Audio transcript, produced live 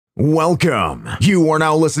Welcome. You are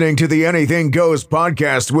now listening to the Anything Goes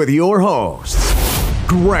podcast with your hosts,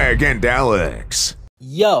 Greg and Alex.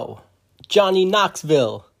 Yo, Johnny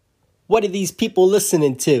Knoxville. What are these people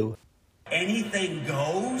listening to? Anything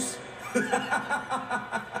goes? This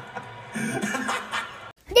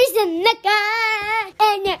is Mecca,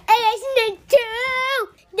 and you're listening to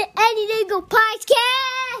the Anything Go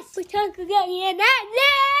podcast. We're talking about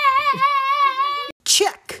that.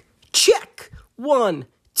 Check. 1,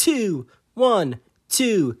 2, 1,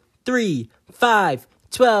 2, 3, 5,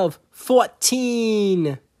 12,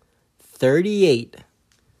 14. 38.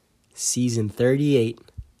 Season 38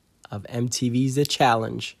 of MTV's The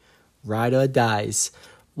Challenge. Ride or Dies.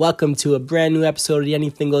 Welcome to a brand new episode of the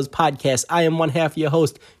Anything Goes podcast. I am one half of your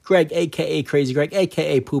host, Greg, a.k.a. Crazy Greg,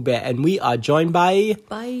 a.k.a. Pooh Bear, and we are joined by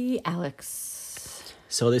Alex.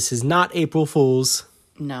 So this is not April Fool's.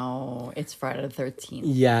 No, it's Friday the 13th.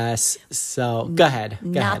 Yes, so go ahead.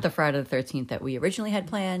 Not the Friday the 13th that we originally had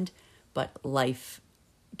planned, but life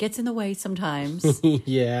gets in the way sometimes.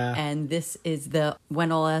 Yeah. And this is the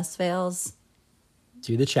When All Else Fails.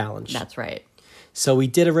 Do the challenge. That's right. So we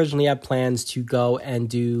did originally have plans to go and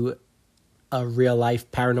do a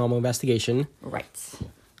real-life paranormal investigation. Right.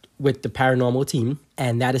 With the paranormal team,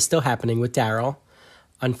 and that is still happening with Daryl.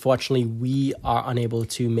 Unfortunately, we are unable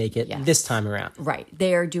to make it this time around. Right.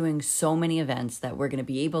 They are doing so many events that we're going to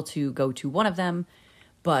be able to go to one of them.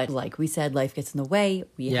 But like we said, life gets in the way.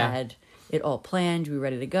 We had it all planned. We were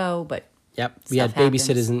ready to go, but we had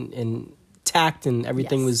babysitters intact, and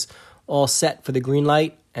everything was all set for the green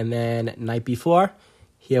light. And then night before,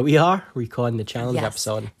 here we are recording the challenge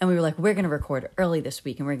episode. And we were like, we're going to record early this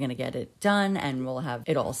week, and we're going to get it done, and we'll have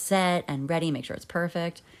it all set and ready, make sure it's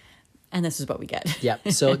perfect. And this is what we get. Yep.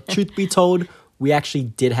 So truth be told, we actually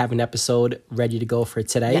did have an episode ready to go for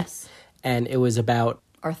today. Yes. And it was about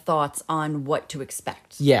our thoughts on what to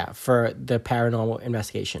expect. Yeah, for the paranormal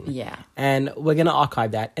investigation. Yeah. And we're going to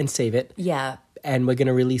archive that and save it. Yeah. And we're going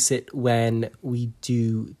to release it when we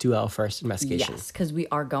do our first investigation. Yes, because we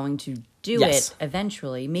are going to do it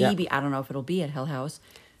eventually. Maybe, I don't know if it'll be at Hill House.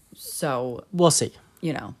 So. We'll see.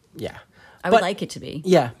 You know. Yeah. I would like it to be.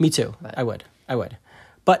 Yeah, me too. But. I would.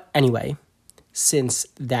 But anyway, since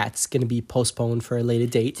that's going to be postponed for a later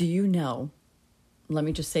date. Do you know, let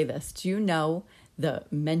me just say this. Do you know the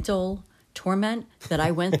mental torment that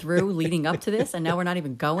I went through leading up to this, and now we're not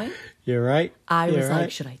even going? You're right. I was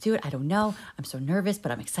like, should I do it? I don't know. I'm so nervous,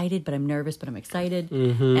 but I'm excited, but I'm nervous, but I'm excited.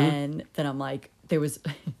 Mm-hmm. And then I'm like, this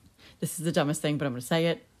is the dumbest thing, but I'm going to say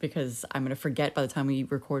it because I'm going to forget by the time we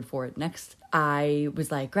record for it next. I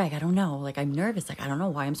was like, Greg, I don't know. Like, I'm nervous. Like, I don't know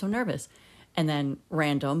why I'm so nervous. And then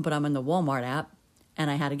random, but I'm in the Walmart app,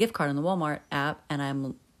 and I had a gift card in the Walmart app, and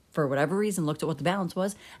I'm, for whatever reason, looked at what the balance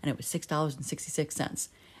was, and it was $6.66.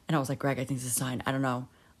 And I was like, Greg, I think this is a sign. I don't know.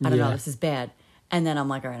 This is bad. And then I'm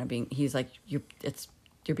like, all right, he's like, you're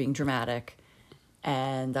being dramatic.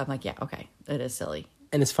 And I'm like, yeah, okay, it is silly.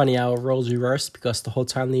 And it's funny how it roles reversed, because the whole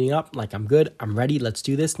time leading up, like, I'm good, I'm ready, let's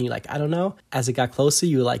do this. And you're like, I don't know. As it got closer,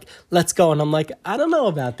 you were like, let's go. And I'm like, I don't know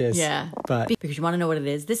about this. Yeah. But because you want to know what it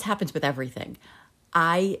is. This happens with everything.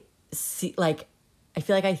 I feel like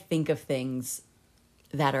I think of things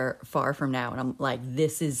that are far from now. And I'm like,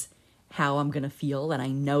 this is how I'm going to feel. And I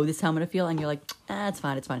know this is how I'm going to feel. And you're like, it's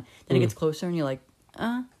fine. Then it gets closer and you're like,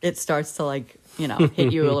 it starts to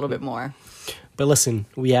hit you a little bit more. But listen,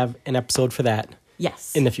 we have an episode for that.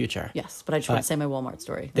 Yes. In the future. Yes, but I just want to say my Walmart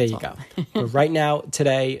story. There you go. But right now,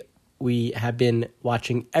 today, we have been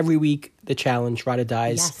watching every week the challenge, Ride or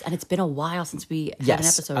Dies. Yes, and it's been a while since we had an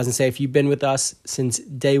episode. I was going to say, if you've been with us since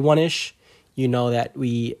day one-ish, you know that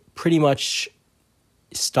we pretty much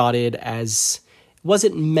started as...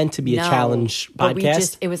 wasn't meant to be a challenge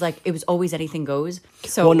podcast. It was always Anything Goes.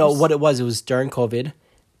 So what it was during COVID,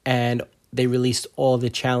 and they released all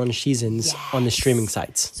the challenge seasons on the streaming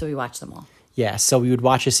sites. So we watched them all. Yeah, so we would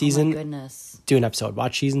watch a season, oh my goodness, do an episode,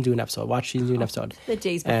 watch season, do an episode, watch season, do an episode. The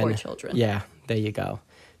days before children. Yeah, there you go.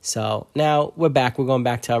 So now we're back. We're going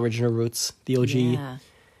back to our original roots, the OG. Yeah.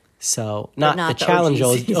 So not the challenge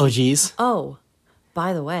OGs. Oh,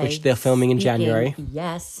 by the way, which they're filming in January.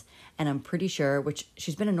 Yes, and I'm pretty sure, which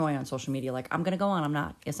she's been annoying on social media. Like, I'm going to go on. I'm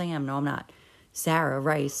not. Yes, I am. No, I'm not. Sarah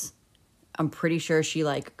Rice. I'm pretty sure she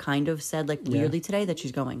kind of said weirdly today that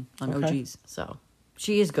she's going on OGs. So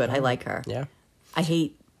she is good. I like her. Yeah. I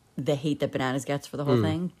hate the hate that Bananas gets for the whole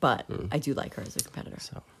thing, but I do like her as a competitor.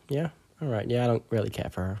 So yeah, all right. Yeah, I don't really care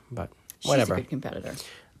for her, but whatever. She's a good competitor.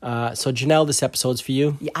 So Janelle, this episode's for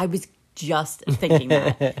you. Yeah, I was just thinking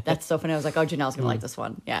that. That's so funny. I was like, oh, Janelle's gonna like this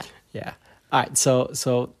one. Yeah. Yeah. All right.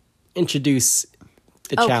 So introduce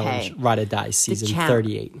The Okay. Challenge, Ride or Die, season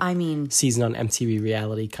 38. I mean, Season on MTV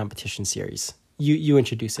reality competition series. You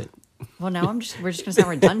introduce it. well, now we're just going to sound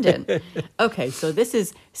redundant. Okay, so this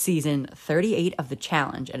is season 38 of The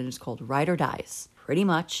Challenge, and it is called Ride or Dies. Pretty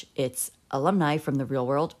much, it's alumni from the real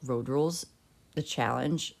world, Road Rules, The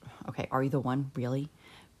Challenge. Okay, Are You the One? Really?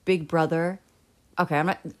 Big Brother. Okay, I'm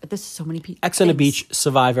not. This is so many people. X on the Beach,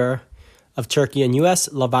 Survivor of Turkey and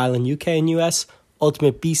US, Love Island UK and US,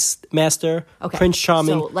 Ultimate Beast Master, Okay, Prince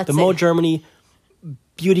Charming, so let's The say- Mo Germany,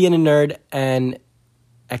 Beauty and the Nerd, and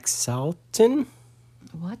Exaltin?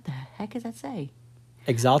 What the heck does that say?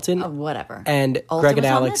 Exaltin? Whatever. And Also Greg and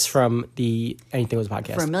was on Alex this? from the Anything Goes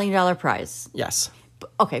podcast. For $1 million prize. Yes.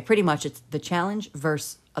 Okay, pretty much it's The Challenge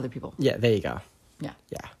versus other people. Yeah, there you go. Yeah.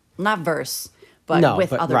 Yeah. Not verse, but No, with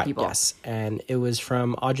but other right, people. yes. And it was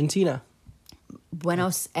from Argentina.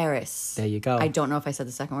 Buenos Aires. There you go. I don't know if I said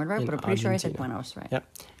the second word right, In but I'm pretty sure I said Argentina. Buenos, right? Yep.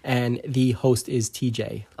 And the host is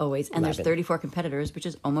TJ. Always. And there's 11. 34 competitors, which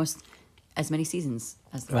is almost as many seasons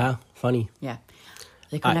as the Wow, funny. Yeah.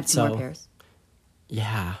 They couldn't have two more pairs,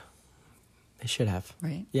 Yeah, they should have.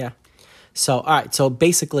 right? Yeah. So, all right. So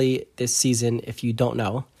basically, this season, if you don't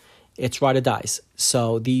know, it's Ride or Dies.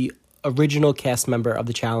 So the original cast member of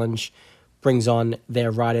the challenge brings on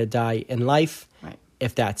their ride or die in life. Right.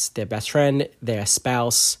 If that's their best friend, their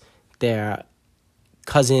spouse, their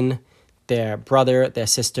cousin, their brother, their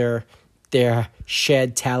sister, their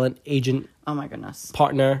shared talent agent Oh my goodness.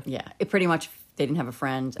 partner. Yeah. It pretty much, they didn't have a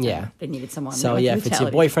friend. and Yeah. They needed someone. So They yeah, went if through it's your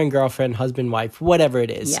reality. boyfriend, girlfriend, husband, wife, whatever it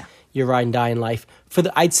is, Yeah. you're ride and die in life. For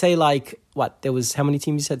the, I'd say like what there was. How many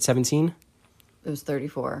teams you said? 17. It was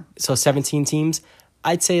 34. So 17 teams.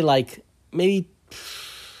 I'd say like maybe.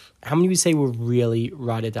 How many would you say were really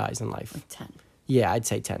ride or dies in life? 10. Yeah, I'd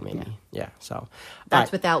say 10 maybe. Yeah. So That's all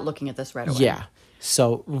right. without looking at this right away. Yeah.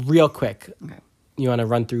 So real quick, Okay. you want to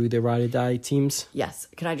run through the ride or die teams? Yes.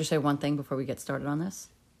 Can I just say one thing before we get started on this?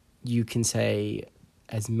 You can say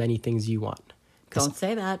as many things you want. 'Cause Don't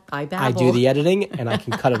say that. I babble. I do the editing and I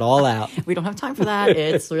can cut it all out. We don't have time for that.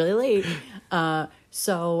 It's really late.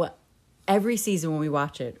 So every season when we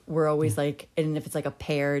watch it, we're always like, and if it's like a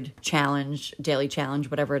paired challenge, daily challenge,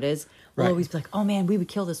 whatever it is, we'll Right. always be like, oh man, we would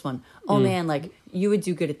kill this one. Oh man, like you would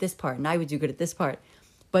do good at this part and I would do good at this part.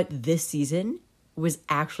 But this season was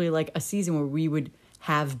actually like a season where we would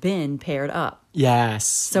have been paired up. Yes.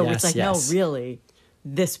 So yes, it's like, yes. no, really,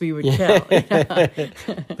 this we would kill.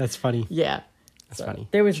 That's funny. Yeah. That's funny.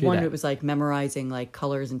 There was True one that. that was like memorizing like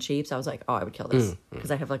colors and shapes. I was like, oh, I would kill this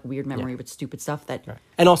because I have like weird memory with stupid stuff that.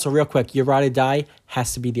 And also, real quick, your ride or die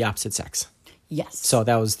has to be the opposite sex. Yes. So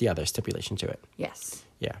that was the other stipulation to it. yes.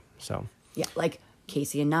 Yeah. So Yeah. Like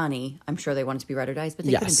Casey and Nani, I'm sure they wanted to be ride or dies, but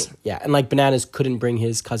they yes, couldn't yeah, and like Bananas couldn't bring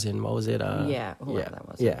his cousin. What was it? be. Yeah. Whoever that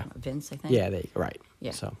was. Yeah. Vince, I think. Yeah. Right.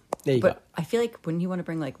 Yeah. So there you But go. I feel like wouldn't you want to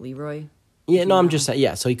bring like Leroy Yeah. No, I'm just saying.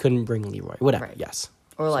 Yeah. So he couldn't bring Leroy. Whatever. Right. Yes.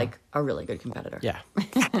 or like a really good competitor? Yeah.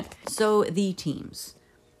 So the teams,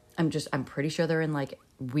 I'm pretty sure they're in like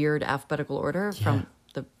weird alphabetical order from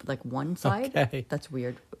the like one side. Okay. That's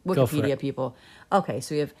weird. Go for Wikipedia it. people. Okay,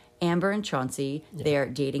 so we have Amber and Chauncey. They're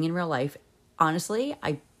dating in real life. Honestly,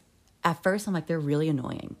 at first I'm like they're really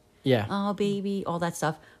annoying. Yeah. Oh baby, all that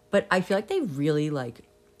stuff. But I feel like they really like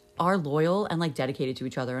are loyal and like dedicated to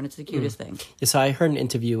each other, and it's the cutest thing. Yeah, so I heard an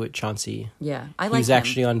interview with Chauncey. Yeah, I He like was him.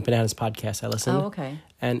 actually on Bananas podcast. I listened. Oh, okay.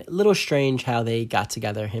 And a little strange how they got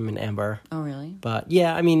together, him and Amber. Oh really? But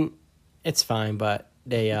yeah, I mean, it's fine. But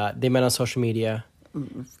they met on social media,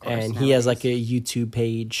 and he has like a YouTube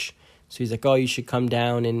page. So he's like, "Oh, you should come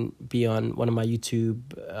down and be on one of my YouTube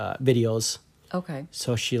videos." Okay.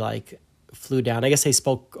 So she like flew down. I guess they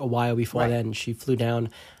spoke a while before Right. then. She flew down.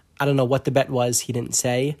 I don't know what the bet was. He didn't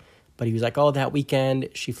say, but he was like, "Oh, that weekend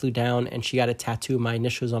she flew down and she got a tattoo of my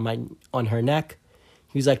initials on her neck."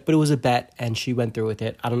 He was like, "But it was a bet, and she went through with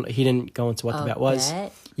it." I don't. He didn't go into what the bet was.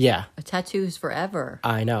 Bet? Yeah, A tattoo's forever.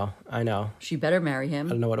 I know. She better marry I him.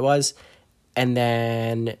 don't know what it was. And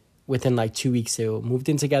then within like 2 weeks, they moved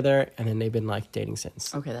in together, and then they've been like dating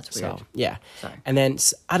since. Okay, that's weird. So yeah. Sorry. And then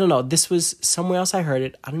I don't know. This was somewhere else. I heard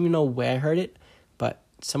it. I don't even know where I heard it, but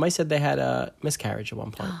somebody said they had a miscarriage at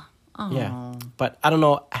one point. Yeah, but I don't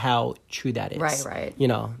know how true that is. Right. You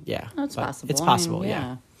know, yeah. That's But possible. It's I mean, possible.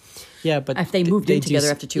 Yeah. Yeah, but If they moved in together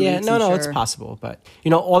after 2 weeks, no, I'm it's sure. possible. But you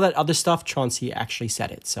know, all that other stuff, Chauncey actually said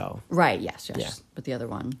it. So Right, yes. Yeah. But the other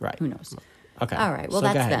one, Right. who knows? okay, All right, well So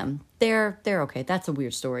go that's ahead. them. They're okay. That's a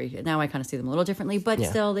weird story. Now I kind of see them a little differently, but Yeah.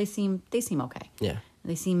 still they seem okay. Yeah,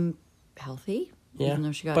 They seem healthy. yeah. Even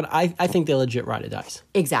though she got But I think they're legit ride or dies.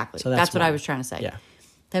 exactly. So that's that's what I one. was trying to say. Yeah.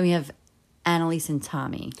 Then we have Annalise and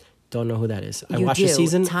Tommy. Don't know who that is. I You watched do. the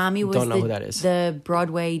season. Tommy was Don't know who that is. the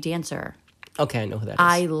Broadway dancer. Okay, I know who that is.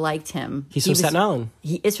 I liked him. He's from Staten Island.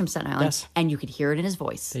 He is from Staten Island. Yes. And you could hear it in his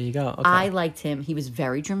voice. There you go. Okay. I liked him. He was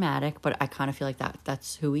very dramatic, but I kind of feel like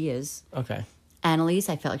that's who he is. Okay. Annalise,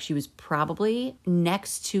 I felt like she was probably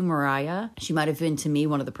next to Mariah. She might have been, to me,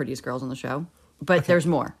 one of the prettiest girls on the show. But there's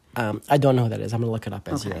more. I don't know who that is. I'm going to look it up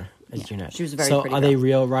as Okay. you're not. She was a very So pretty are they girl.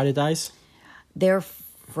 real ride or dies? They're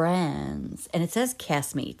friends. And it says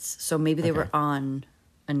castmates. So maybe they were on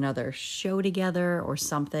another show together or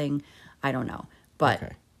something. I don't know. But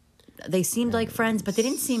Okay. they seemed like friends, but they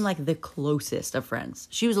didn't seem like the closest of friends.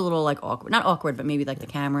 She was a little like awkward. Not awkward, but maybe like the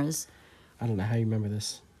cameras. I don't know how you remember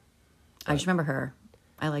this. I just remember her.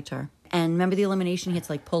 I liked her. And remember the elimination? He had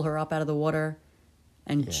to like pull her up out of the water.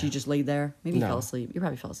 And she just laid there. Maybe you No. fell asleep. You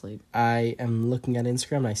probably fell asleep. I am looking at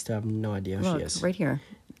Instagram and I still have no idea who Look, she is. right here.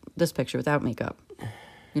 This picture without makeup. You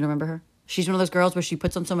don't remember her? She's one of those girls where she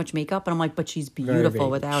puts on so much makeup, and I'm like, but she's Very beautiful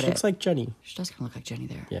vague. without She it. looks like Jenny. She does kind of look like Jenny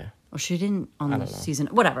there. Yeah. Or she didn't on the don't know. season.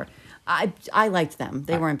 Whatever. I liked them.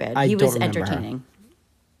 They weren't bad. I He don't was remember her. entertaining.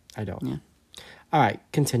 I don't. Yeah. All right,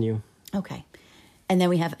 continue. Okay. And then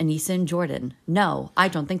we have Anissa and Jordan. No, I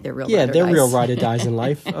don't think they're real. Yeah, ride or they're dies. real ride or dies in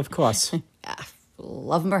life, of course.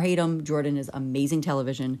 Love him or hate him, Jordan is amazing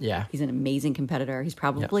television. Yeah. He's an amazing competitor. He's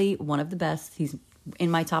probably one of the best. He's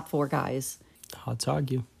in my top 4 guys. Hard to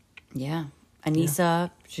argue. Yeah.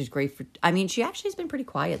 Anissa, she's great for... I mean, she actually has been pretty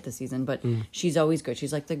quiet this season, but she's always good.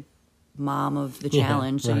 She's like the mom of the Yeah,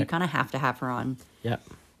 challenge, so you right. kind of have to have her on. Yep.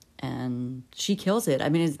 And she kills it. I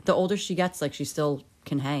mean, the older she gets, like, she still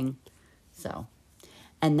can hang. So.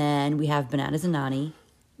 And then we have Bananas and Nani.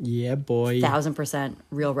 Yeah, boy. 1,000%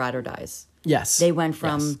 real ride or dies. Yes. They went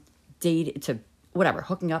from Yes. date to whatever,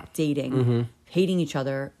 hooking up, dating, Mm-hmm. hating each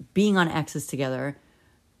other, being on X's together,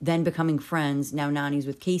 then becoming friends. Now Nani's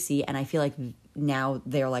with Casey, and I feel like now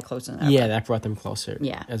they're like closer than ever. Yeah, that brought them closer.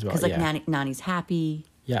 Yeah. As well. Because like Yeah. Nani's happy,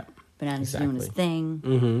 Yep. Bananas doing his Exactly. thing.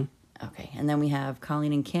 Mm-hmm. Okay. And then we have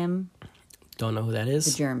Colleen and Kim, Don't know who that the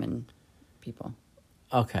is. German people.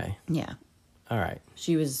 Okay. Yeah. All right.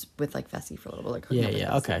 She was with like Fessy for a little bit. Like, hooking Yeah, up with yeah.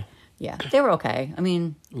 Fessy. Okay. Yeah. They were okay. I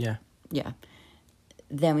mean, Yeah. yeah.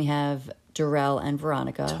 Then we have Darrell and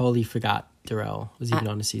Veronica. Totally forgot Darrell was even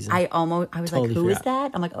on the season. I was Totally like, who is forgot.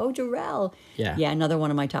 that? I'm like, oh, Darrell. Yeah. Yeah, another one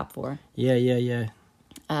of my top 4. Yeah.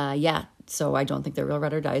 Yeah. So I don't think they're real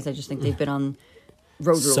ride or dies. I just think they've been on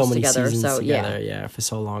road rules So many together. seasons So together. yeah. Yeah, for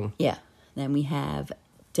so long. Yeah. Then we have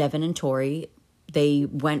Devin and Tori. They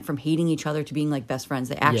went from hating each other to being like best friends.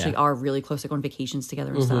 They actually Yeah. Mm-hmm. are really close. They go on vacations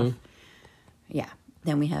together and stuff. Yeah.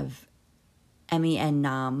 Then we have Emmy and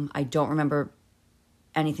Nam. I don't remember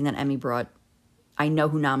anything that Emmy brought. I know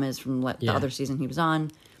who Nam is from the Yeah. other season he was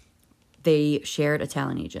on. They shared a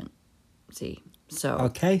talent agent. See, so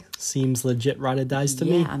Okay. Seems legit ride or dies to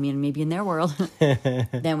me. yeah, I mean maybe in their world.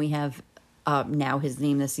 Then we have now his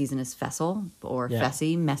name this season is Fessel or Yeah.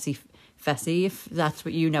 Fessy, Messy Fessy, if that's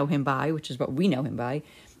what you know him by, which is what we know him by.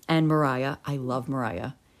 And Mariah, I love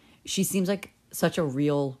Mariah. She seems like such a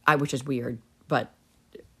real, which is weird, but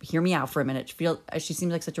hear me out for a minute. She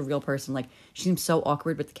seems like such a real person. Like she seems so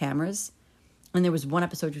awkward with the cameras. And there was one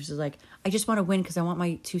episode where she was like, I just want to win because I want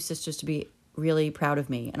my 2 sisters to be really proud of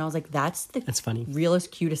me. And I was like, that's funny.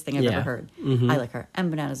 realest, cutest thing I've Yeah. ever heard. I like her. And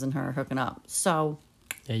Bananas and her are hooking up. So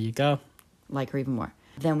There you go. like her even more.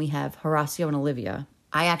 Then we have Horacio and Olivia.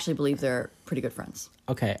 I actually believe they're pretty good friends.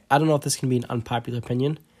 Okay. I don't know if this can be an unpopular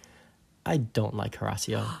opinion. I don't like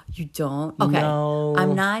Horacio. You don't? Okay. No.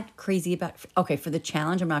 I'm not crazy about... Okay, for the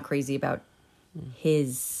challenge, I'm not crazy about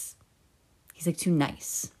his... He's like too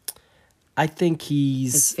nice. I think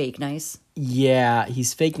He's he's fake nice.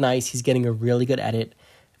 he's fake nice. He's getting a really good edit,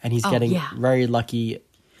 and he's getting yeah. very lucky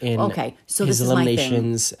in Okay, so his this is my thing.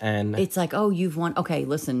 eliminations. And It's like, oh, you've won. Okay,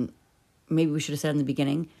 listen, maybe we should have said in the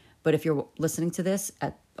beginning, but if you're listening to this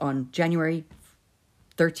on January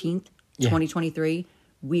 13th, Yeah. 2023,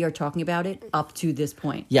 we are talking about it up to this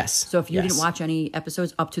point. Yes, So if you yes. didn't watch any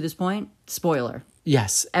episodes up to this point, spoiler.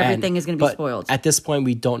 yes, Everything is gonna be but spoiled. At this point,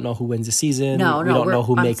 we don't know who wins the season. No, we no, don't know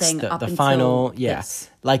who I'm makes saying the up until final. Yeah, this.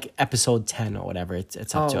 like episode 10 or whatever it's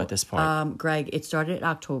up to at this point. Greg, it started in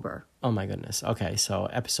October. Oh my goodness. Okay, so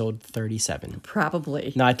episode 37.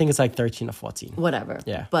 Probably. No, I think it's like 13 or 14. Whatever.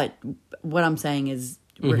 Yeah. But what I'm saying is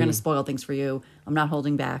we're going to spoil things for you. I'm not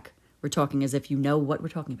holding back. We're talking as if you know what we're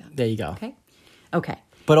talking about. There you go. Okay? Okay.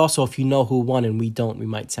 But also, if you know who won and we don't, we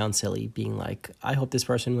might sound silly being like, I hope this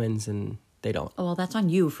person wins, and they don't. Oh, well, that's on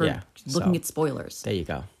you for Yeah, looking so- at spoilers. There you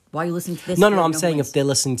go. Why are you listening to this? No, if you I'm know saying who if they're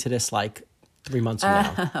listening to this like 3 months from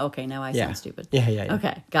now. okay, now I Yeah. sound stupid. Yeah.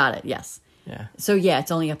 Okay, got it. Yes. Yeah. So yeah,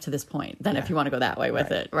 it's only up to this point. Then if you want to go that way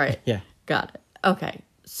with it, right? Yeah. Got it. Okay.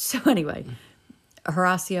 So anyway,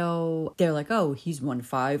 Horacio, they're like, oh, he's won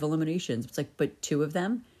 5 eliminations. It's like, but 2 of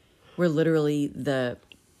them were literally the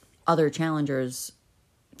other challengers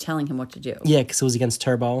telling him what to do. Yeah, because it was against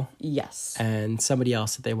Turbo Yes. and somebody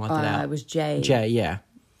else that they wanted out. It was Jay Jay, yeah.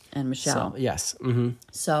 and Michelle. So, yes. Mm-hmm.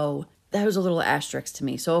 So that was a little asterisk to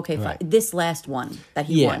me. So, okay, fine. Right. This last one that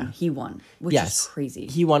he won, which is crazy.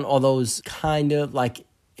 He won all those kind of like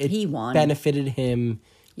it He won. benefited him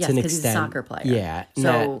Yes, to an 'cause extent. he's a soccer player. Yeah. So,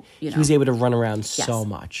 that you know. he was able to run around Yes. so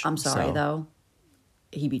much. I'm sorry, So- though.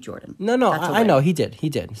 He beat Jordan. No, That's a I win. know he did. He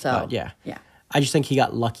did. So, But yeah. yeah. I just think he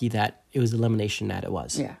got lucky that it was elimination that it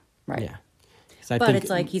was. Yeah, right. Yeah. 'Cause I But think, it's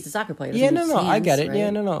like he's a soccer player. yeah, doesn't no, use no, I hands, get it. right? Yeah,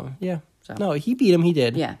 no. Yeah. So- No, he beat him. He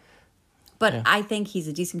did. Yeah. But Yeah. I think he's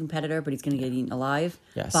a decent competitor, but he's going to get eaten alive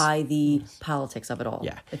Yes. by the politics of it all.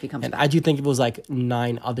 Yeah. If he comes and back. I do think if it was like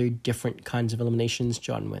 9 other different kinds of eliminations,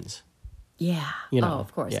 Jordan wins. Yeah. You know, oh,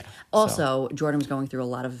 of course. yeah, Also, Jordan was going through a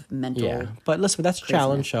lot of mental. Yeah. But listen, that's a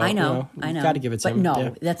challenge show. I know. I know. Got to give it to but him. no, Yeah.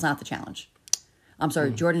 that's not the challenge. I'm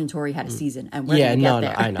sorry. Jordan and Tori had a season, and we're Yeah, going to get no,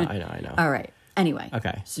 there. I know. All right. Anyway.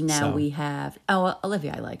 Okay, So now so- we have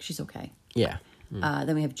Olivia. I like. She's okay. Yeah.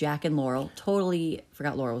 Then we have Jack and Laurel. Totally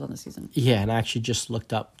forgot Laurel was on the season. Yeah, and I actually just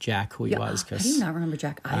looked up Jack, who he was. How Cause do you not remember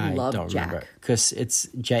Jack? I love Jack. Because it's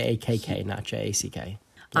Jackk, not Jack.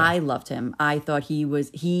 I loved him. I thought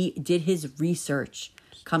he did his research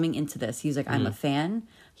coming into this. He's like, I'm a fan.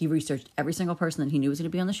 He researched every single person that he knew was going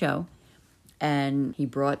to be on the show, and he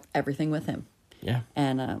brought everything with him. Yeah.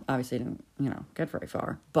 And obviously didn't, get very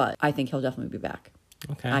far. But I think he'll definitely be back.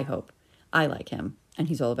 Okay. I hope. I like him. And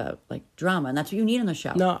he's all about, like, drama. And that's what you need on the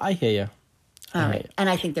show. No, I hear you. All right. And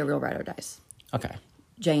I think they're real ride or dies. Okay.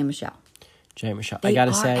 Jay and Michelle. Jay and Michelle. They I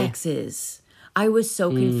gotta are say, exes. I was so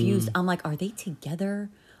confused. I'm like, are they together?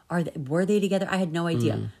 Were they together? I had no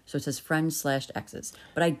idea. So it says friends/exes.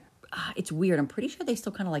 But it's weird. I'm pretty sure they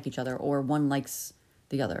still kind of like each other, or one likes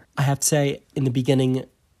the other. I have to say, in the beginning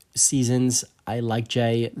seasons, I like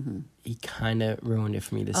Jay. He kind of ruined it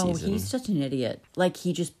for me this Oh, season. he's such an idiot. Like,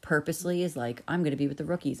 he just purposely is like, I'm going to be with the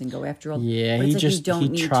rookies and go after all. Yeah, but he it's like, just you don't he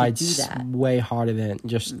need tried to do that. way harder than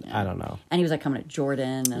just I don't know. And he was like coming at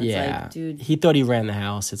Jordan. And it's Yeah, like, dude, he thought he ran the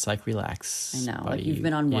house. It's like relax. I know. buddy. Like, you've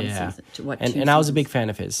been on one Yeah. season. What, and 2 and I was a seasons? big fan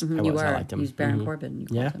of his. I You were. I liked him. He was Baron Corbin. You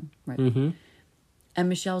called Yeah. him. Right. And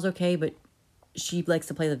Michelle's okay, but she likes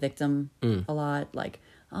to play the victim a lot. Like,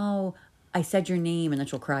 oh, I said your name, and then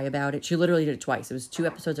she'll cry about it. She literally did it twice. It was 2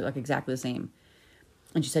 episodes that were like exactly the same.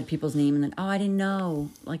 And she said people's name, and then, oh, I didn't know.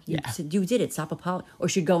 Like, you said, you did it. Stop apologizing. Or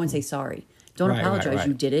she'd go and say sorry. Don't Right, apologize. right.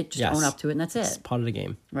 You did it. Just Yes. own up to it, and that's It's it. part of the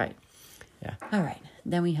game. Right. Yeah. All right.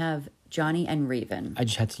 Then we have Johnny and Raven. I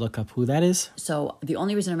just had to look up who that is. So the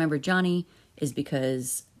only reason I remember Johnny is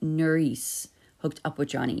because Nerys hooked up with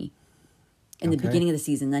Johnny in the Okay. beginning of the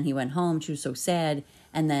season. Then he went home. She was so sad.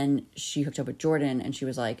 And then she hooked up with Jordan, and she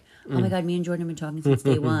was like, oh my God, me and Jordan have been talking since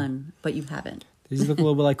day one, but you haven't. Does he look a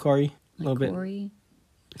little bit like Corey? A Like little Corey?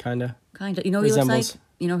 bit, kind of. Kind of. You know who he looks Resembles. like?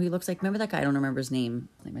 You know who he looks like? Remember that guy? I don't remember his name.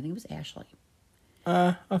 I think it was Ashley.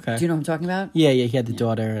 Okay. Do you know what I'm talking about? Yeah, he had the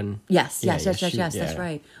daughter and Yes, Yeah, yes, yeah, yes, yes, she- yes. That's yeah.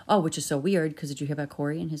 right. Oh, which is so weird, because did you hear about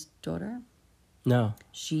Corey and his daughter? no.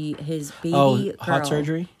 His baby Oh, heart girl,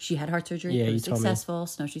 surgery? She had heart surgery. Yeah, it you was told me. successful.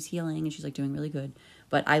 So now she's healing, and she's like doing really good.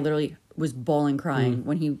 But I literally was bawling, crying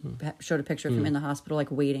when he showed a picture of him in the hospital,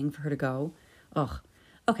 like waiting for her to go. Ugh.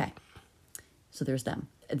 Okay. So there's them.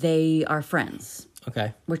 They are friends,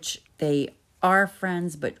 Okay. which they are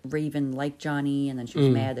friends, but Raven liked Johnny, and then she was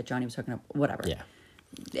mad that Johnny was hooking up. Whatever. Yeah.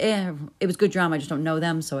 It was good drama. I just don't know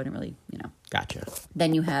them, so I didn't really, Gotcha.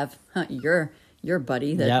 Then you have your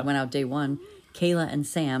buddy that Yep. went out day one, Kayla and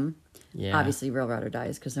Sam. Yeah. Obviously, real ride or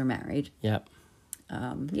dies because they're married. Yep.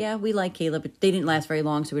 Yeah, we like Kayla, but they didn't last very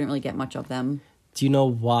long, so we didn't really get much of them. Do you know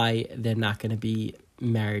why they're not going to be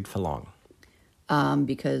married for long?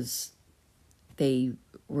 Because they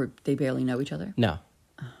barely know each other. No,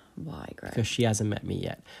 Why, Greg? because she hasn't met me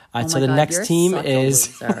yet. All right, Oh so my the God, next you're team such a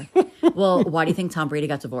is loser. Well, why do you think Tom Brady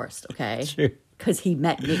got divorced? Okay, True. because he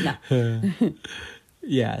met me. No.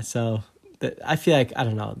 yeah. So I feel like I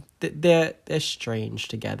don't know. They're strange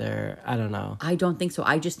together. I don't know. I don't think so.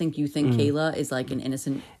 I just think you think Kayla is like an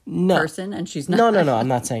innocent No. person, and she's not. No. I'm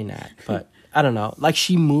not saying that, but I don't know. Like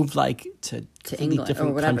she moved like to completely England or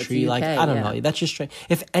different whatever, to country. Like UK, I don't yeah. know. That's just strange.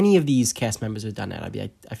 If any of these cast members had done that,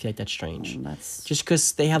 I feel like that's strange. That's Just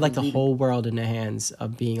because they had like the whole world in their hands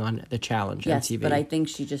of being on the challenge yes, on TV. but I think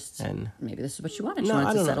she just And- maybe this is what she wanted. She no, I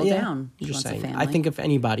wanted to don't settle know. Yeah. down. You're She just wants a saying. family. I think if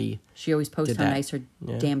anybody, She always posts did how that. nice her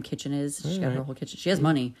Yeah. damn kitchen is. She got her whole kitchen. She has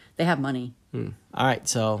money. They have money. all right.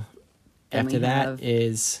 So And after we that have-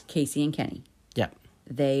 is Casey and Kenny. yep,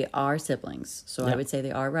 They are siblings. So I Yep. would say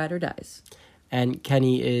they are ride or dies. and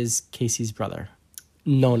Kenny is Casey's brother.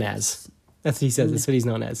 known as. That's what he says. That's what he's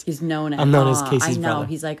known as. He's known as. I'm known as Casey's I know. brother.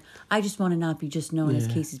 He's like, I just want to not be just known as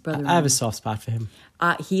Casey's brother. I have a soft spot for him.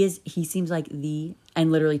 He seems like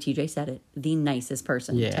and literally TJ said it, the nicest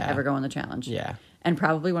person Yeah. to ever go on the challenge. Yeah. And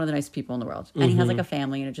probably one of the nicest people in the world. And he has like a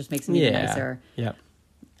family and it just makes him even nicer. Yep.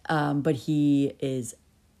 But he is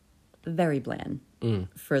very bland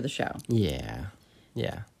for the show. Yeah.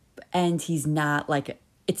 Yeah. And he's not like,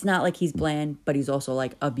 it's not like he's bland, but he's also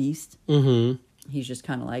like a beast. He's just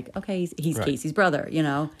kind of like, okay, he's Right. Casey's brother, you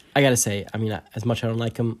know? I gotta say, I mean, as much as I don't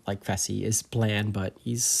like him, like Fessy is bland, but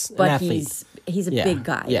he's an But athlete. he's a Yeah. big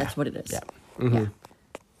guy. Yeah. That's what it is. Yeah. Yeah.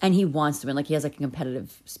 And he wants to win. Like he has like a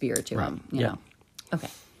competitive spirit to him, you Yeah. know? Okay.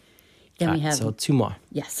 Then we Alright, have, so 2 more.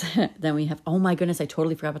 yes. Then we have, oh my goodness, I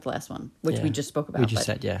totally forgot about the last one, which we Yeah. just spoke about. We just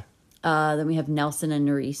but, said, yeah. Then we have Nelson and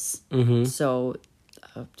Nerys. So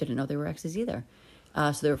didn't know they were exes either.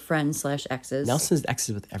 So they were friends / exes. Nelson's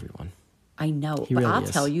exes with everyone. I know. But really I'll is.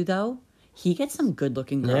 tell you though, he gets some good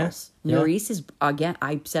looking girls. Yeah. Nerys is, again,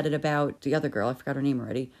 I said it about the other girl. I forgot her name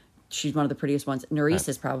already. She's one of the prettiest ones. Nerys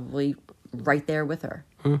is probably right there with her.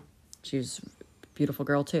 She's a beautiful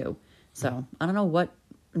girl too. So I don't know what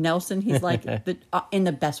Nelson, he's like in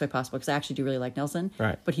the best way possible, because I actually do really like Nelson.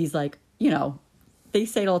 Right. But he's like, you know, they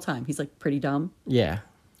say it all the time. He's like pretty dumb, Yeah.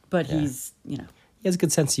 but he's, you know. He has a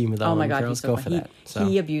good sense of humor, though. Oh my and God, girls he's so go fun. for that. So.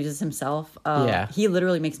 He abuses himself. Yeah. He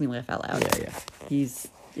literally makes me laugh out loud. Yeah.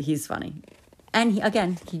 He's funny. And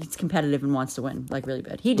he's competitive and wants to win, like really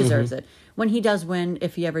bad. He deserves it. When he does win,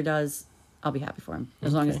 if he ever does, I'll be happy for him.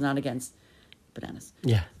 As long as it's not against Bananas.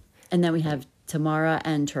 Yeah. And then we have Tamara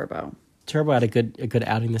and Turbo. Turbo had a good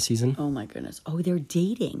outing this season. Oh my goodness. Oh, they're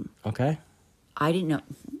dating. Okay. I didn't know.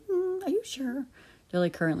 Are you sure? They're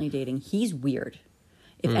like currently dating. He's weird.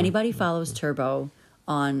 If anybody follows Turbo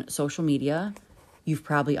on social media, you've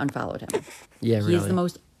probably unfollowed him. Yeah, He really. is the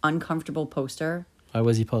most uncomfortable poster. Why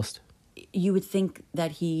was he post? You would think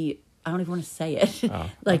that I don't even want to say it.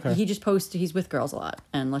 Like okay. he just posts, he's with girls a lot.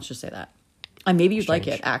 And let's just say that. And maybe you'd like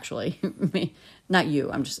Strange. it, actually. Not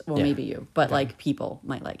you. Yeah. Maybe you. But like people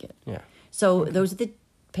might like it. Yeah. So those are the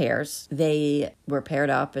pairs. They were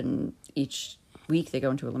paired up and each week they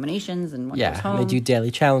go into eliminations and one goes Yeah. home. They do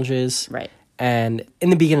daily challenges. Right. And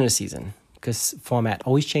in the beginning of the season, because format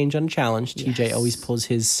always changed on a challenge, TJ Yes. always pulls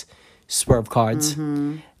his swerve cards.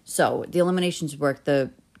 So the eliminations work.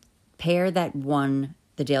 The pair that won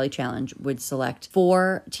the daily challenge would select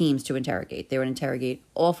 4 teams to interrogate. They would interrogate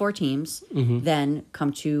all 4 teams, then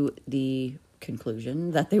come to the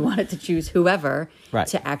conclusion that they wanted to choose whoever Right.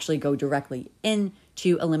 to actually go directly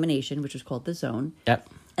into elimination, which was called the zone. Yep.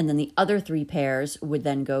 And then the other 3 pairs would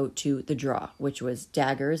then go to the draw, which was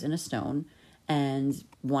daggers and a stone. And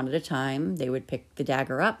one at a time, they would pick the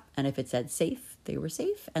dagger up. And if it said safe, they were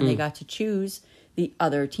safe. And they got to choose the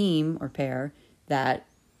other team or pair that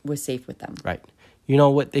was safe with them. Right. You know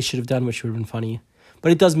what they should have done, which would have been funny?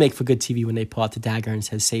 But it does make for good TV when they pull out the dagger and it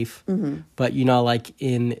says safe. But you know, like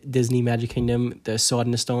in Disney Magic Kingdom, the sword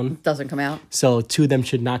and the stone. Doesn't come out. So 2 of them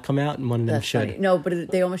should not come out and 1 of them That's should. funny. No, but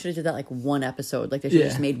they almost should have did that like one episode. Like they should have Yeah.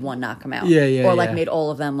 just made one not come out. Yeah, Or like yeah. made all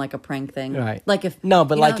of them like a prank thing. Right. Like if No,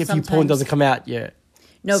 but you like know, if you pull and doesn't come out, yeah.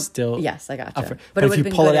 No, still. yes, I gotcha. But it if would you have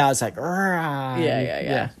been pull good it if- out, it's like, "Rah,"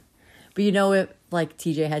 Yeah. But you know, if like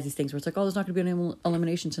TJ has these things where it's like, oh, there's not going to be an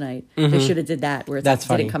elimination tonight. They should have did that where it's That's like,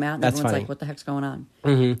 funny. didn't come out and That's everyone's funny. like, what the heck's going on?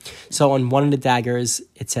 So on one of the daggers,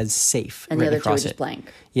 it says safe. And the written other 2 are across just it.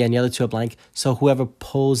 blank. Yeah, and the other 2 are blank. So whoever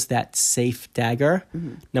pulls that safe dagger,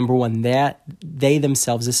 number 1, they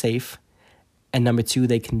themselves are safe. And number 2,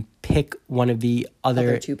 they can pick one of the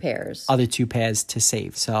Other 2 pairs. other 2 pairs to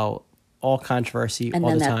save. So all controversy And all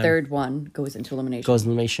then the that time third one goes into elimination. goes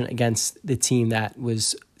elimination against the team that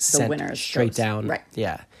was sent winners straight goes. down Right.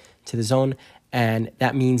 to the zone. And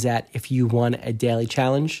that means that if you won a daily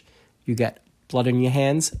challenge, you get blood on your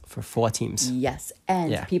hands for 4 teams. Yes.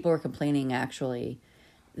 And Yeah. people were complaining actually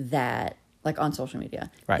that, like on social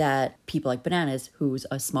media, Right. that people like Bananas, who's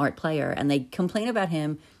a smart player, and they complain about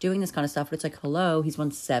him doing this kind of stuff, but it's like, hello, he's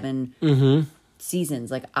won 7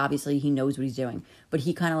 seasons. Like, obviously, he knows what he's doing. But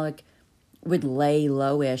he kind of like would lay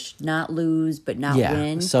lowish, not lose, but not Yeah.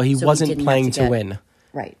 win. So he wasn't didn't have playing to get- win.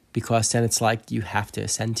 Right. Because then it's like you have to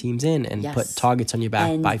send teams in and Yes. put targets on your back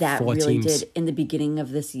And by that 4 really teams. did. In the beginning of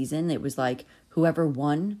the season, it was like whoever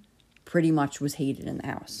won pretty much was hated in the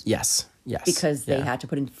house. Yes. Because they Yeah. had to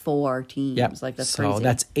put in 4 teams. Yep. Like, that's so crazy.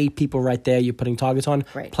 that's 8 people right there you're putting targets on,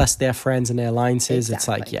 Right. plus their friends and their alliances. It's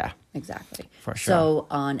like, Exactly. yeah. Exactly. For sure. So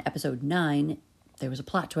on episode 9, there was a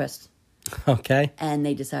plot twist. Okay. And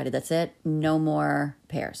they decided that's it. No more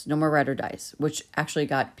pairs. No more ride or dice, which actually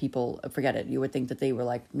got people, forget it. You would think that they were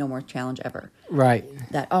like, no more challenge ever. Right.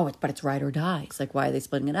 That, but it's ride or die. It's like, why are they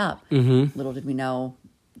splitting it up? Mm-hmm. Little did we know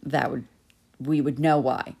we would know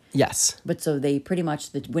why. Yes. But so they pretty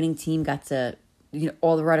much, the winning team got to,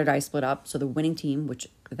 all the ride or die split up. So the winning team, which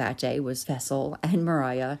that day was Fessel and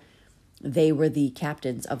Mariah, they were the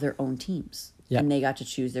captains of their own teams. Yep. And they got to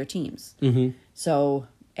choose their teams. Mm-hmm. So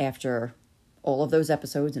after all of those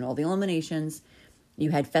episodes and all the eliminations,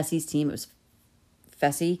 you had Fessy's team. It was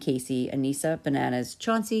Fessy, Casey, Anissa, Bananas,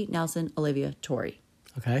 Chauncey, Nelson, Olivia, Tori.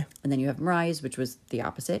 Okay. And then you have Mariah's, which was the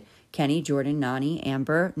opposite. Kenny, Jordan, Nani,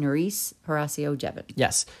 Amber, Nerys, Horacio, Devin.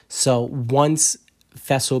 Yes. So once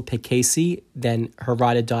Fessel picked Casey, then her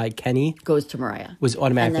ride or die, Kenny, Goes to Mariah. was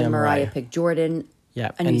automatically And then on Mariah Mariah. picked Jordan.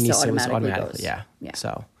 Yeah. Anissa was automatically goes. Yeah. Yeah.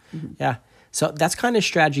 So, yeah. So that's kind of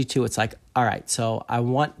strategy too. It's like, all right, so I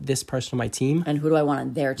want this person on my team. And who do I want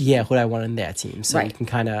on their team? Yeah, who do I want on their team? So you Right. can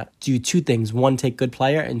kind of do two things. One, take good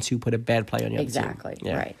player, and two, put a bad player on your Exactly, team.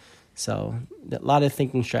 Yeah. right. So a lot of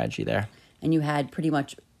thinking strategy there. And you had pretty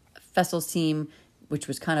much Fessel's team, which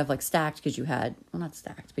was kind of like stacked because you had, well, not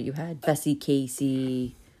stacked, but you had Fessy,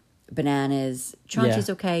 Casey, Bananas, Chauncey's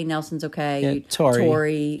okay, Nelson's okay, Yeah,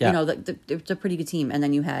 Tori. Yeah. You know, it's a pretty good team. And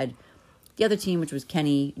then you had the other team, which was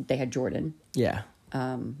Kenny. They had Jordan. Yeah.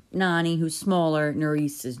 Nani, who's smaller.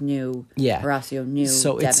 Nerys is new. Yeah. Horacio, new.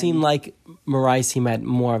 So Devin. it seemed like Mariah's team had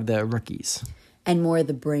more of the rookies. And more of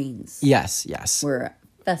the brains. Yes. Where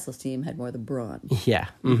Fessel's team had more of the brawn. Yeah.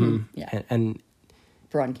 Mm-hmm. Yeah. And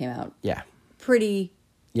Brawn came out yeah. pretty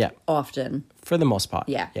Yeah. often. For the most part.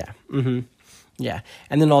 Yeah. Yeah. Mm-hmm. Yeah.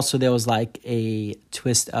 And then also there was like a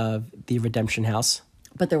twist of the Redemption House.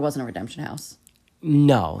 But there wasn't a redemption house.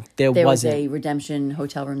 No, there There was wasn't. a redemption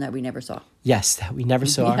hotel room that we never saw. Yes, that we never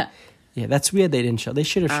saw. Yeah. Yeah, that's weird they didn't show. They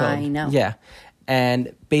should have shown. I know. Yeah.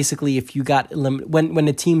 And basically, if you got when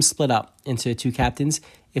the team split up into two captains,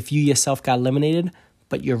 if you yourself got eliminated,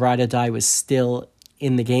 but your ride or die was still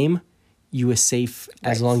in the game, you were safe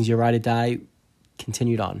as Right. long as your ride or die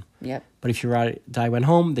continued on. Yep. But if your ride or die went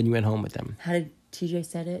home, then you went home with them. How did TJ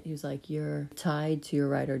said it? He was like, "You're tied to your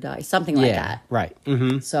ride or die," something like yeah. that. Right.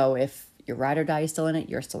 Mm-hmm. So if your ride or die is still in it,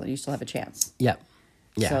 you still have a chance. Yep.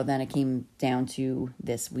 Yeah. So then it came down to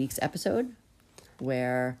this week's episode,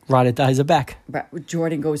 where Ride or dies are back.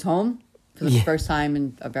 Jordan goes home for the Yeah. first time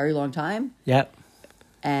in a very long time, Yep.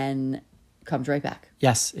 and comes right back.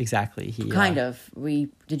 Yes. Exactly. He Kind of.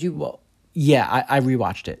 Did you? Well, yeah. I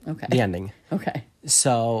rewatched it. Okay. The ending. Okay.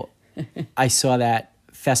 So I saw that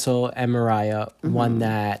Fessel and Mariah won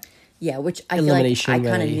that. Yeah, which I Elimination feel like I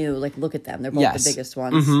kind of really. knew. Like, look at them; they're both Yes. the biggest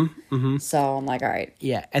ones. So I'm like, all right,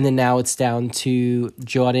 Yeah. And then now it's down to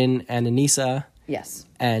Jordan and Anissa yes,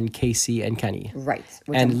 and Casey and Kenny. right.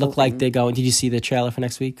 Which And I'm look like hoping- they're going. Did you see the trailer for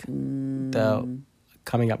next week? The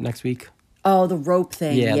coming up next week? Oh, the rope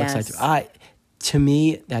thing. Yeah, yes. it looks like to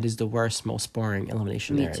me, that is the worst, most boring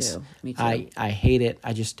elimination Me there is. too. Me too. I hate it.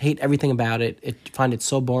 I just hate everything about it. Find it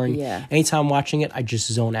so boring. Yeah. Anytime I'm watching it, I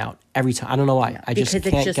just zone out every time. I don't know why. I just Because it's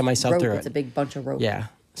can't just get myself rope. through It's it. a big bunch of rope. Yeah.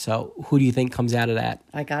 So who do you think comes out of that?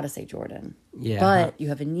 I gotta say Jordan. Yeah. But you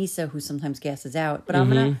have Anissa who sometimes gasses out. But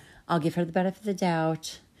I'll give her the benefit of the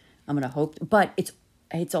doubt. I'm gonna hope. But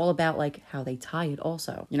it's all about like how they tie it.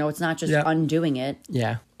 Also, it's not just Yeah. undoing it.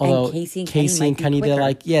 Yeah. Although Casey and Kenny Kenny, might be they're quicker.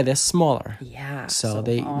 like, they're smaller. Yeah. So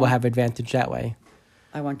they will have advantage that way.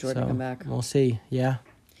 I want Jordan So to come back. we'll see. Yeah.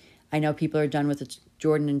 I know people are done with the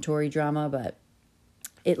Jordan and Tori drama, but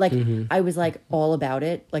it like I was like all about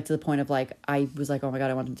it, like to the point of like I was like, oh my god,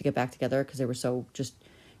 I want them to get back together because they were so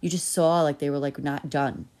you just saw like they were like not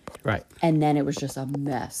done, Right. and then it was just a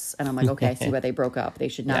mess, and I'm like, okay, I see why they broke up. They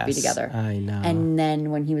should not be Yes, together. I know. And then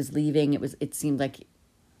when he was leaving, it seemed like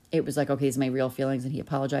it was like, okay, these are my real feelings, and he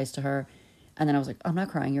apologized to her, and then I was like, I'm not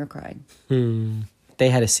crying, you're crying. They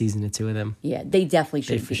had a season or two of them. Yeah, they definitely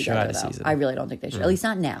shouldn't for be sure together had a though. season. I really don't think they should. At least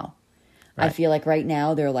not now. I Right. feel like right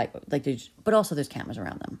now they're like they just, but also there's cameras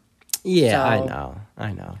around them. Yeah, So-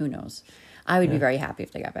 I know. Who knows? I would be very happy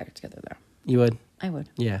if they got back together though. You would? I would.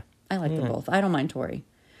 Yeah. I like them both. I don't mind Tori.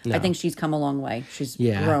 No. I think she's come a long way. She's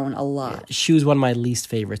Yeah. grown a lot. She was one of my least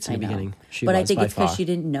favorites in I the know. beginning. She but I was think by it's because far. she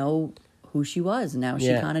didn't know who she was. Now she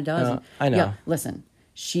Yeah. kind of does. No, And- I know. Yeah, listen,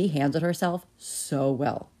 she handled herself so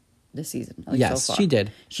well this season. At least Yes, so far. she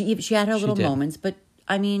did. She had her little did. moments, but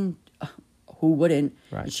I mean, who wouldn't?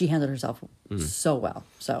 Right. She handled herself so well.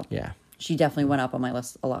 So Yeah. she definitely went up on my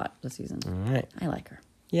list a lot this season. All right. I like her.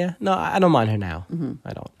 Yeah. No, I don't mind her now. Mm-hmm.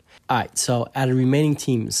 I don't. All right. So out of remaining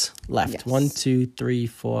teams left, Yes. 1, 2, 3,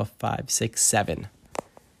 4, 5, 6, 7.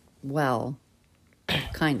 Well,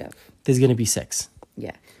 kind of. There's going to be 6.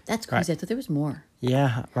 Yeah. That's crazy. Right. I thought there was more.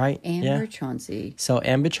 Yeah, right. Amber yeah. Chauncey, So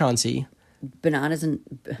Amber Chauncey. Bananas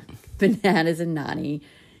and Nani,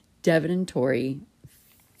 Devin and Tori,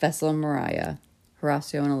 Fessel and Mariah,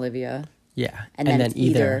 Horacio and Olivia. Yeah. And then then it's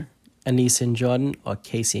either Anissa and Jordan or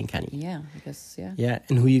Casey and Kenny. Yeah, I guess, yeah. Yeah.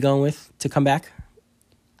 And who you going with to come back?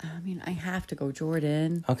 I mean, I have to go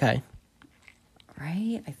Jordan, Okay.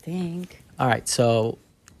 right? I think. All right. So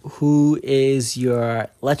who is your,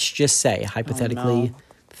 let's just say, hypothetically, no.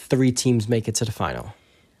 3 teams make it to the final.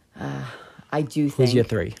 I do think. Who's your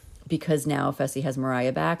 3? Because now Fessy has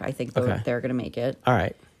Mariah back, I think Okay. they're going to make it. All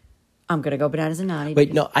right. I'm going to go Bananas and Nani.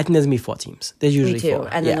 Wait, no, I think there's going to be 4 teams. There's usually Me too. 4.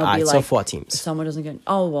 And then yeah, there'll all be right, like. so 4 teams. Someone doesn't get.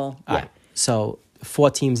 Oh, well. All Yeah. right. So 4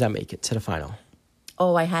 teams that make it to the final.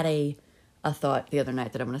 Oh, I had a thought the other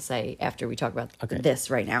night that I'm going to say after we talk about Okay. this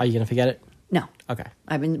right now. Are you going to forget it? No. Okay.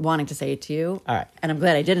 I've been wanting to say it to you. All right. And I'm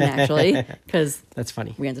glad I didn't actually, because That's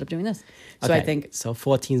funny. we ended up doing this. So Okay, I think. So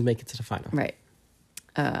 4 teams make it to the final. Right.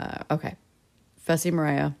 Okay. Fessy,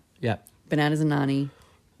 Mariah, Yep. Bananas and Nani.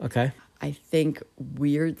 Okay. I think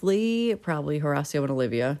weirdly, probably Horacio and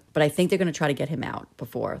Olivia, but I think they're going to try to get him out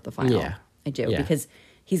before the final. Yeah. I do Yeah. because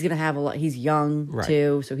he's going to have a lot. He's young Right.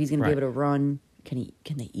 too, so he's going to be Right. able to run. Can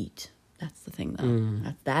they eat? That's the thing, though.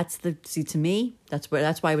 Mm. That's the see to me. That's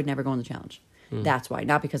why I would never go on the challenge. Mm. That's why,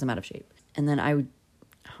 not because I'm out of shape. And then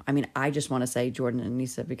I just want to say Jordan and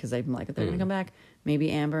Anissa because I'm like if they're going Mm. to come back.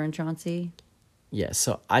 Maybe Amber and Chauncey. Yeah.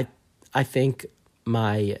 So I think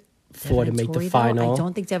my 4 to Devin and make Tori, the though? final. I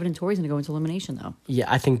don't think Devin and Tori's going to go into elimination though. Yeah,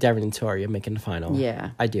 I think Devin and Tori are making the final.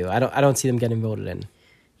 Yeah. I do. I don't see them getting voted in.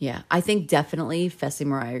 Yeah, I think definitely Fessy and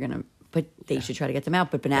Mariah are gonna, but they should try to get them out.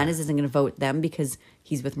 But Bananas isn't gonna vote them because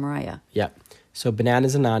he's with Mariah. Yep. So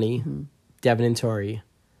Bananas and Nani, Mm-hmm. Devin and Tori,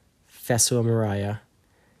 Fesso and Mariah,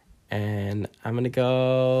 and I'm gonna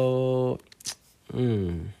go.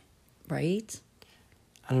 Right?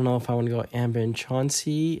 I don't know if I want to go Amber and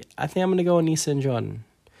Chauncey. I think I'm gonna go Anissa and Jordan.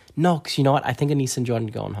 No, because you know what? I think Anissa and Jordan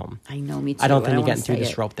are going home. I know, me too. I don't think they're wanna getting through say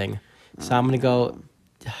this it. rope thing. So I'm gonna go.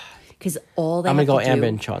 Because all they I'm have gonna go to do, Amber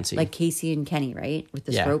and Chauncey. like Casey and Kenny, right? With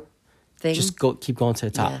this Yeah. rope thing. Just keep going to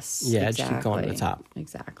the top. Yes, yeah, exactly. just keep going to the top.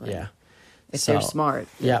 Exactly. Yeah. If they're smart,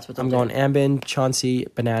 Yeah, that's what they'll I'm going do. Amber and Chauncey,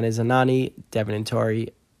 Bananas and Nani, Devin and Tori,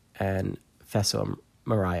 and Fesso and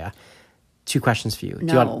Mariah. 2 questions for you. Do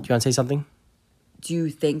you No. want to say something? Do you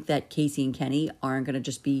think that Casey and Kenny aren't gonna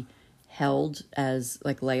just be held as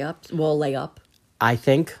like layups? Well, layup. I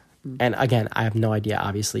think, Mm. and again, I have no idea.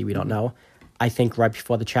 Obviously, we don't know. I think right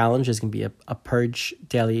before the challenge is going to be a purge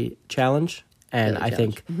daily challenge, and Daily I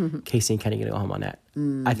think Casey and Kenny are going to go home on that.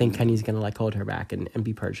 I think Kenny's going to like hold her back and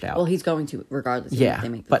be purged out. Well, he's going to regardless. Even if yeah, they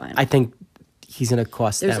make the but final. I think he's going to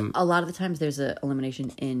cost There's them a lot of the times there's an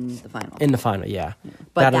elimination in the final. in the final. Yeah,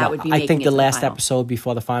 But I don't that know. would be I making think it the to the last final. episode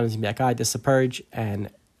before the final is going to be like, all right, this is a purge, and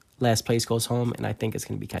last place goes home, and I think it's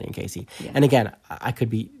going to be Kenny and Casey. Yeah. And again, I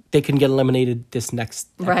could be. They can get eliminated this next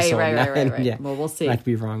Right, episode. right. and Yeah. Well, we'll see. I could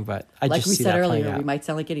be wrong, but I Like just we see said that playing earlier, out. we might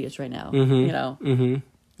sound like idiots right now. You know, because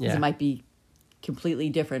Yeah. it might be completely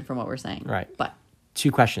different from what we're saying. Right. But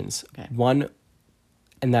 2 questions. Okay. One,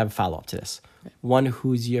 and then follow up to this. One,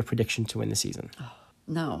 who's your prediction to win the season?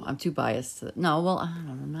 no, I'm too biased. No, well, I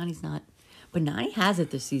don't know. Nani's not. But Nani has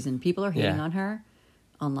it this season. People are hating Yeah. on her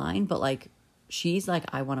online, but like, she's like,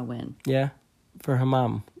 I want to win. Yeah, for her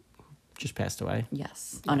mom, who just passed away.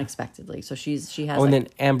 Yes, unexpectedly. So she has. Oh, and like, then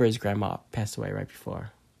Amber's grandma passed away right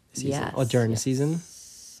before the season, or during the season,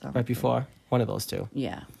 right before. One of those 2.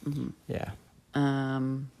 Yeah. Hmm. Yeah.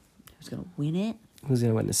 Who's gonna win it? Who's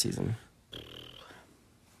gonna win this season?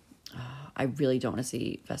 I really don't want to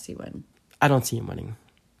see Fessy win. I don't see him winning.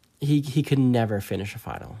 He could never finish a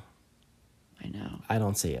final. I know. I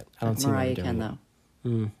don't see it. I don't see him Mariah doing can it.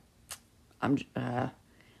 though.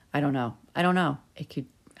 I don't know. It could.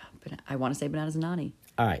 But I want to say Bananas and Nani.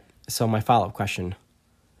 All right. So my follow-up question,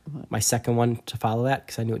 my second one to follow that,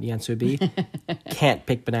 because I knew what the answer would be. Can't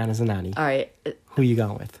pick Bananas and Nani. All right. Who you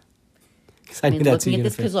going with? Because I mean, looking at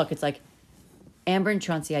this, because look, it's like Amber and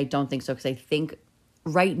Chauncey. I don't think so, because I think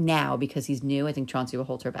right now, because he's new, I think Chauncey will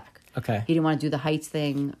hold her back. Okay. He didn't want to do the heights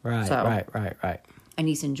thing. Right, so, right.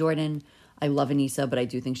 Anissa and Jordan. I love Anissa, but I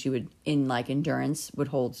do think she would, in like endurance, would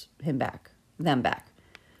hold them back.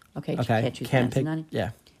 Okay. Can't choose Bananas and Nani.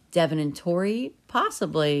 Yeah. Devin and Tori,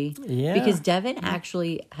 possibly. Yeah. Because Devin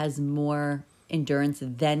actually has more endurance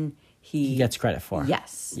than He gets credit for.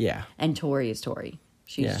 Yes. Yeah. And Tori is Tori.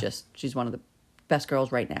 She's Yeah. she's one of the best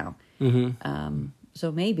girls right now. Mm-hmm.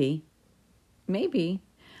 So maybe.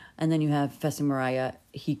 And then you have Fessy Mariah.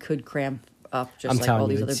 He could cramp up just I'm like telling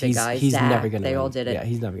all you, these other he's big guys. he's Zach, never going to win. They all did it. Yeah,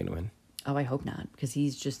 he's never going to win. Oh, I hope not, because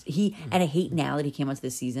and I hate now that he came onto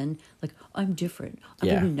this season. Like, I'm different. I'm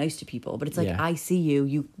Yeah. gonna be nice to people, but it's like, Yeah. I see you.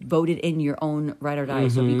 You voted in your own ride or die,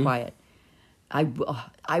 so be quiet.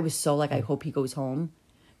 I was so like, I hope he goes home,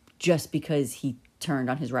 just because he turned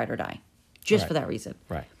on his ride or die, just for that reason.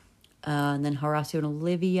 Right. And then Horacio and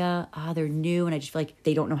Olivia, they're new, and I just feel like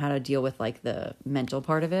they don't know how to deal with like the mental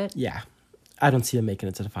part of it. Yeah. I don't see them making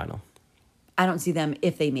it to the final. I don't see them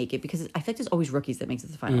if they make it, because I feel like there's always rookies that makes it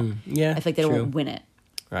to the final. yeah, I feel like they true. don't win it.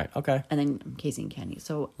 Right. Okay. And then Casey and Kenny.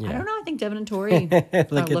 So I Yeah. don't know. I think Devin and Tori.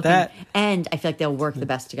 Look at that. And I feel like they'll work the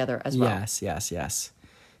best together as well. Yes.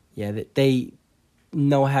 Yeah. They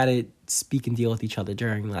know how to speak and deal with each other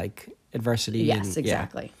during like adversity. Yes, and,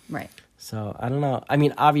 exactly. Right. So I don't know. I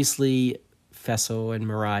mean, obviously, Fessel and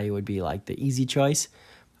Mariah would be like the easy choice.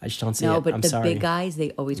 I just don't see No, it. but I'm the sorry. big guys,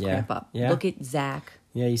 they always Yeah. cramp up. Yeah. Look at Zach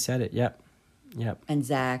Yeah, you said it. Yep. and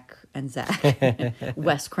Zach.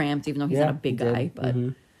 Wes cramped, even though he's Yeah, not a big he did. guy. But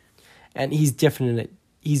And he's different in it.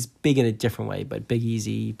 He's big in a different way, but Big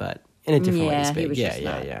Easy, but in a different way. He's yeah, big. he was yeah, just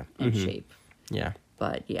yeah, not yeah. in shape. Yeah.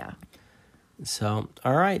 But yeah. So,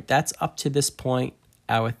 all right, that's up to this point.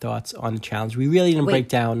 Our thoughts on the challenge. We really didn't Wait. break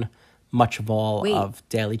down much of all Wait. of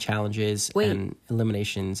daily challenges Wait. and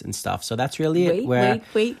eliminations and stuff. So that's really it. Wait, Where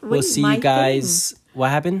wait, we'll see my you guys. What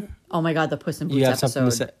happened? Oh my God, the Puss in Boots You have episode. something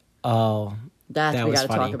to say? Oh, That's that what we was got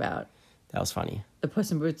to funny. talk about. That was funny. The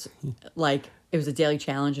Puss in Boots, like, it was a daily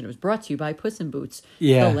challenge, and it was brought to you by Puss in Boots.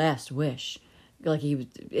 Yeah. The Last Wish. Like,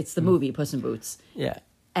 it's the movie Puss in Boots. Yeah.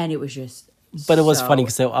 And it was just But it was so- funny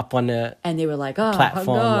because they were up on the. and they were like, oh, platform,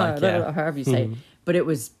 God, like, yeah. however you say it. But it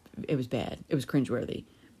was bad. It was cringeworthy.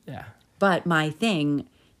 Yeah. But my thing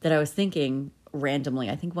that I was thinking randomly,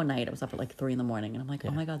 I think one night I was up at like 3 a.m, and I'm like,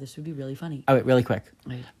 oh my God, this would be really funny. Oh, wait, really quick.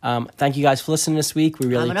 Right. Thank you guys for listening this week. We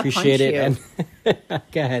really I'm gonna appreciate punch it. And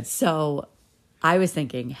go ahead. So I was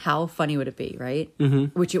thinking, how funny would it be, right?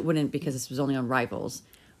 Mm-hmm. Which it wouldn't, because this was only on Rivals.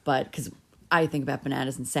 But because I think about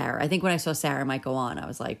Bananas and Sarah. I think when I saw Sarah might go on,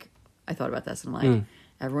 I thought about this, and I'm like,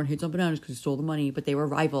 everyone hates on Bananas because he stole the money, but they were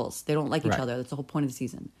rivals. They don't like each Right. other. That's the whole point of the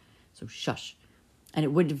season. So shush. And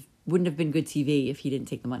it wouldn't have been good TV if he didn't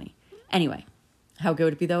take the money. Anyway, how good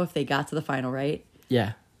would it be though if they got to the final, right?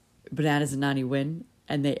 Yeah. Bananas and Nani win,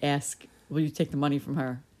 and they ask, will you take the money from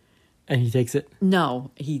her? And he takes it.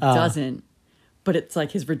 No, he Oh. doesn't. But it's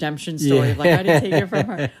like his redemption story Yeah. of like, I didn't take it from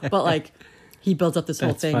her. But like, he builds up this whole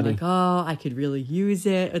That's thing funny. like, oh, I could really use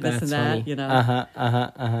it, or this That's and that, funny. you know?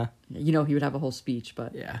 Uh-huh. He would have a whole speech,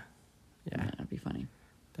 but Yeah. Yeah. that'd be funny.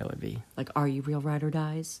 That would be. Like, are you real ride or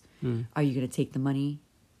dies? Are you going to take the money?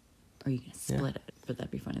 Or are you going to split it? But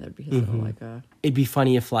that'd be funny. That would be his little like, It'd be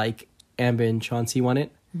funny if like Amber and Chauncey won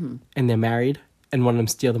it and they're married and one of them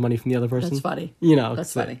steal the money from the other person. That's funny. You know,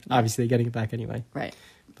 That's 'cause, funny. Obviously, they're getting it back anyway. right.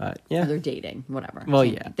 But Or yeah. they're dating, whatever. Well,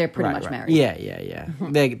 Same yeah. thing. They're pretty Right, much right. married. Yeah.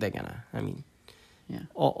 They're gonna. I mean, Yeah.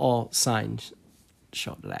 all signs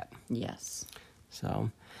show to that. Yes. So,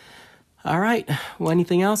 all right. Well,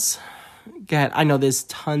 anything else? Go ahead. I know there's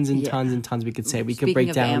tons and Yeah. tons and tons we could say. We could Speaking break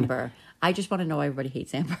of down. Amber, I just want to know why everybody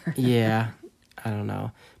hates Amber. Yeah, I don't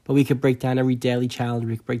know. But we could break down every daily challenge.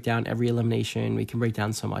 We could break down every elimination. We can break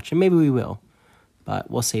down so much. And maybe we will. But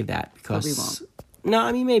we'll save that because... we won't. No,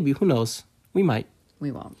 I mean, maybe. Who knows? We might.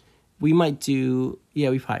 We won't. We might do... Yeah,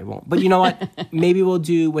 we probably won't. But you know what? Maybe we'll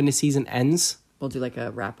do when the season ends. We'll do like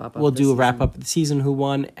a wrap up. We'll do a wrap-up of the season, who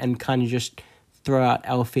won, and kind of just throw out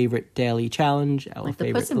our favorite daily challenge, our Like the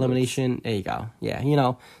favorite Puss in Boots. elimination. There you go. Yeah,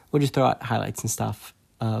 we'll just throw out highlights and stuff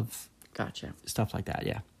of Gotcha. stuff like that,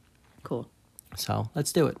 yeah. Cool. So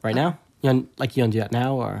let's do it right now. You want to do that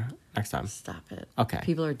now or next time? Stop it. Okay.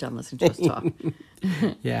 People are done listening to us talk.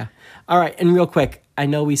 Yeah. All right. And real quick, I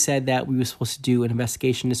know we said that we were supposed to do an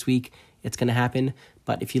investigation this week. It's going to happen.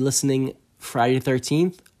 But if you're listening Friday the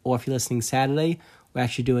 13th or if you're listening Saturday, we're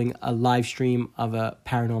actually doing a live stream of a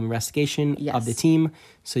paranormal investigation Yes. of the team.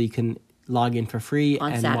 So you can log in for free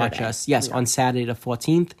On and Saturday. watch us. Yes, We are. on Saturday the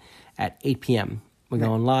 14th at 8 p.m. We're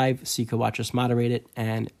going live so you can watch us moderate it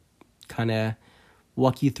and kind of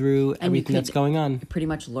walk you through And you everything that's could- going on. Pretty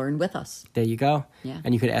much learn with us. There you go. Yeah.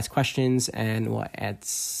 And you could ask questions and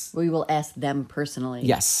it's... We will ask them personally.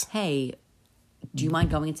 Yes. Hey, do you mind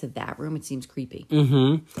going into that room? It seems creepy.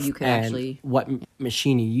 Mm-hmm. You could and actually. what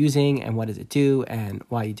machine you're using and what does it do and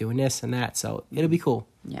why you're doing this and that. So it'll be cool.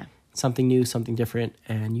 Yeah. Something new, something different,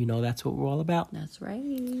 and that's what we're all about. That's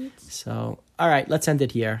right. So, all right, let's end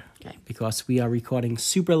it here. Okay. Because we are recording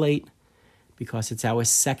super late because it's our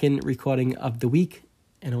second recording of the week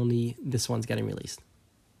and only this one's getting released.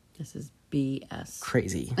 This is BS.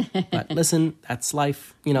 Crazy. But listen, that's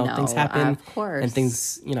life. No, things happen. of course. And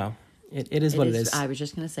things, it is what it is. I was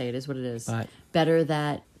just going to say it is what it is. But- better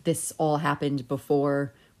that this all happened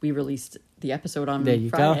before we released the episode on There you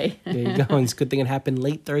Friday. go. There you go. And it's a good thing it happened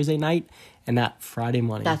late Thursday night and not Friday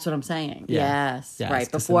morning. That's what I'm saying. Yeah. Yes. Yes,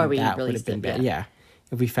 Right. 'cause Before then we that would released have been it. bad. Yeah.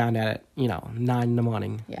 If we found out at, 9 in the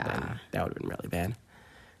morning, Yeah. then that would have been really bad.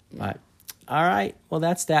 But, all right. Well,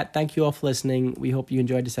 that's that. Thank you all for listening. We hope you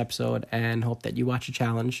enjoyed this episode and hope that you watch a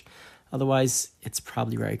challenge. Otherwise, it's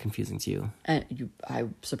probably very confusing to you. And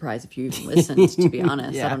I'm surprised if you even listened, to be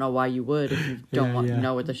honest. Yeah. I don't know why you would if you don't want to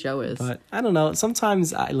know what the show is. But I don't know.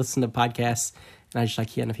 Sometimes I listen to podcasts and I just like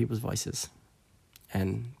hearing people's voices.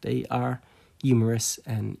 And they are humorous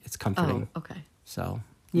and it's comforting. Oh, okay. So,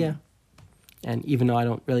 yeah. And even though I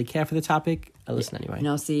don't really care for the topic, I listen anyway.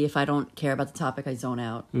 No, see, if I don't care about the topic, I zone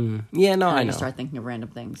out. Yeah, no, And I I know. just start thinking of random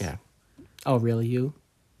things. Yeah. Oh, really? You?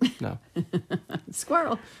 No.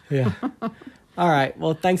 Squirrel. Yeah. All right.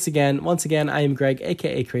 Well, thanks again. Once again, I am Greg,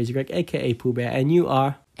 a.k.a. Crazy Greg, a.k.a. Pooh Bear, and you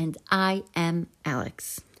are... And I am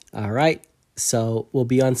Alex. All right. So we'll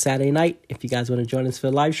be on Saturday night if you guys want to join us for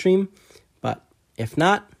the live stream. But if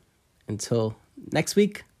not, until next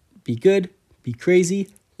week, be good, be crazy.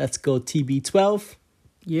 Let's go TB12.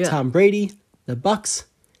 Yeah. Tom Brady, the Bucks,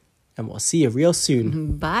 and we'll see you real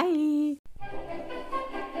soon. Bye.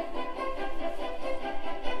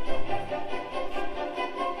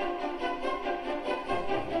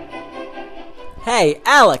 Hey,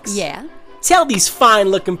 Alex. Yeah. Tell these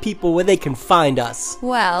fine-looking people where they can find us.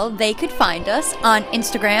 Well, they could find us on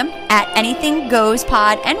Instagram at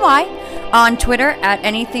anythinggoespodny, on Twitter at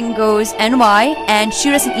anythinggoesny, and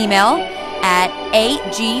shoot us an email at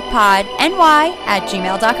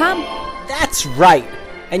agpodny@gmail.com. That's right.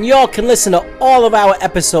 And y'all can listen to all of our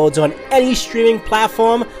episodes on any streaming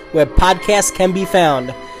platform where podcasts can be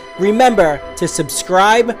found. Remember to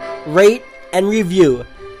subscribe, rate, and review,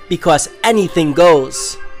 because anything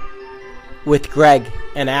goes with Greg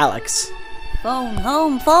and Alex. Phone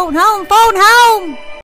home, phone home, phone home!